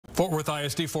Fort Worth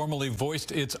ISD formally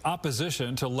voiced its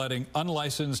opposition to letting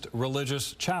unlicensed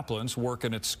religious chaplains work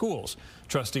in its schools.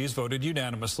 Trustees voted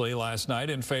unanimously last night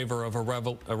in favor of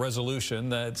a resolution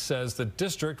that says the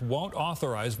district won't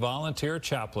authorize volunteer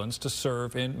chaplains to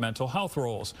serve in mental health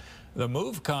roles. The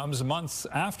move comes months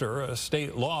after a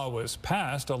state law was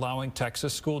passed allowing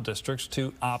Texas school districts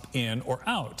to opt in or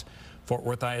out. Fort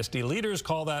Worth ISD leaders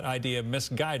call that idea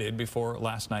misguided before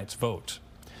last night's vote.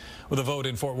 Well, the vote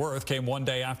in Fort Worth came one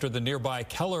day after the nearby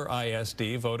Keller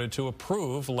ISD voted to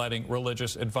approve letting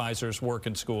religious advisors work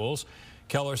in schools.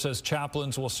 Keller says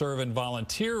chaplains will serve in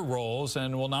volunteer roles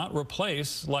and will not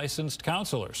replace licensed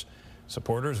counselors.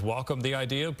 Supporters welcomed the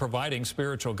idea of providing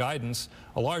spiritual guidance.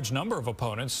 A large number of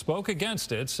opponents spoke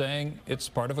against it, saying it's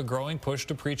part of a growing push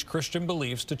to preach Christian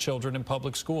beliefs to children in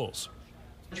public schools.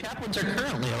 Chaplains are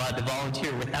currently allowed to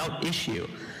volunteer without issue.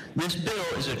 This bill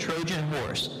is a Trojan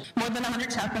horse. More than 100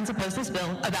 chaplains oppose this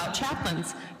bill about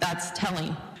chaplains. That's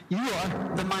telling. You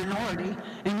are the minority,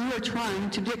 and you are trying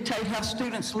to dictate how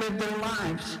students live their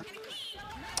lives.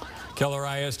 Keller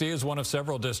ISD is one of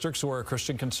several districts where a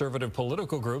Christian conservative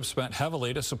political group spent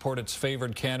heavily to support its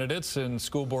favored candidates in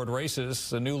school board races.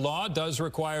 The new law does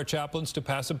require chaplains to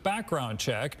pass a background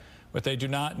check, but they do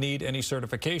not need any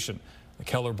certification. The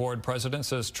Keller board president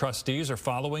says trustees are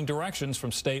following directions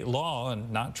from state law and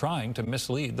not trying to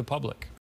mislead the public.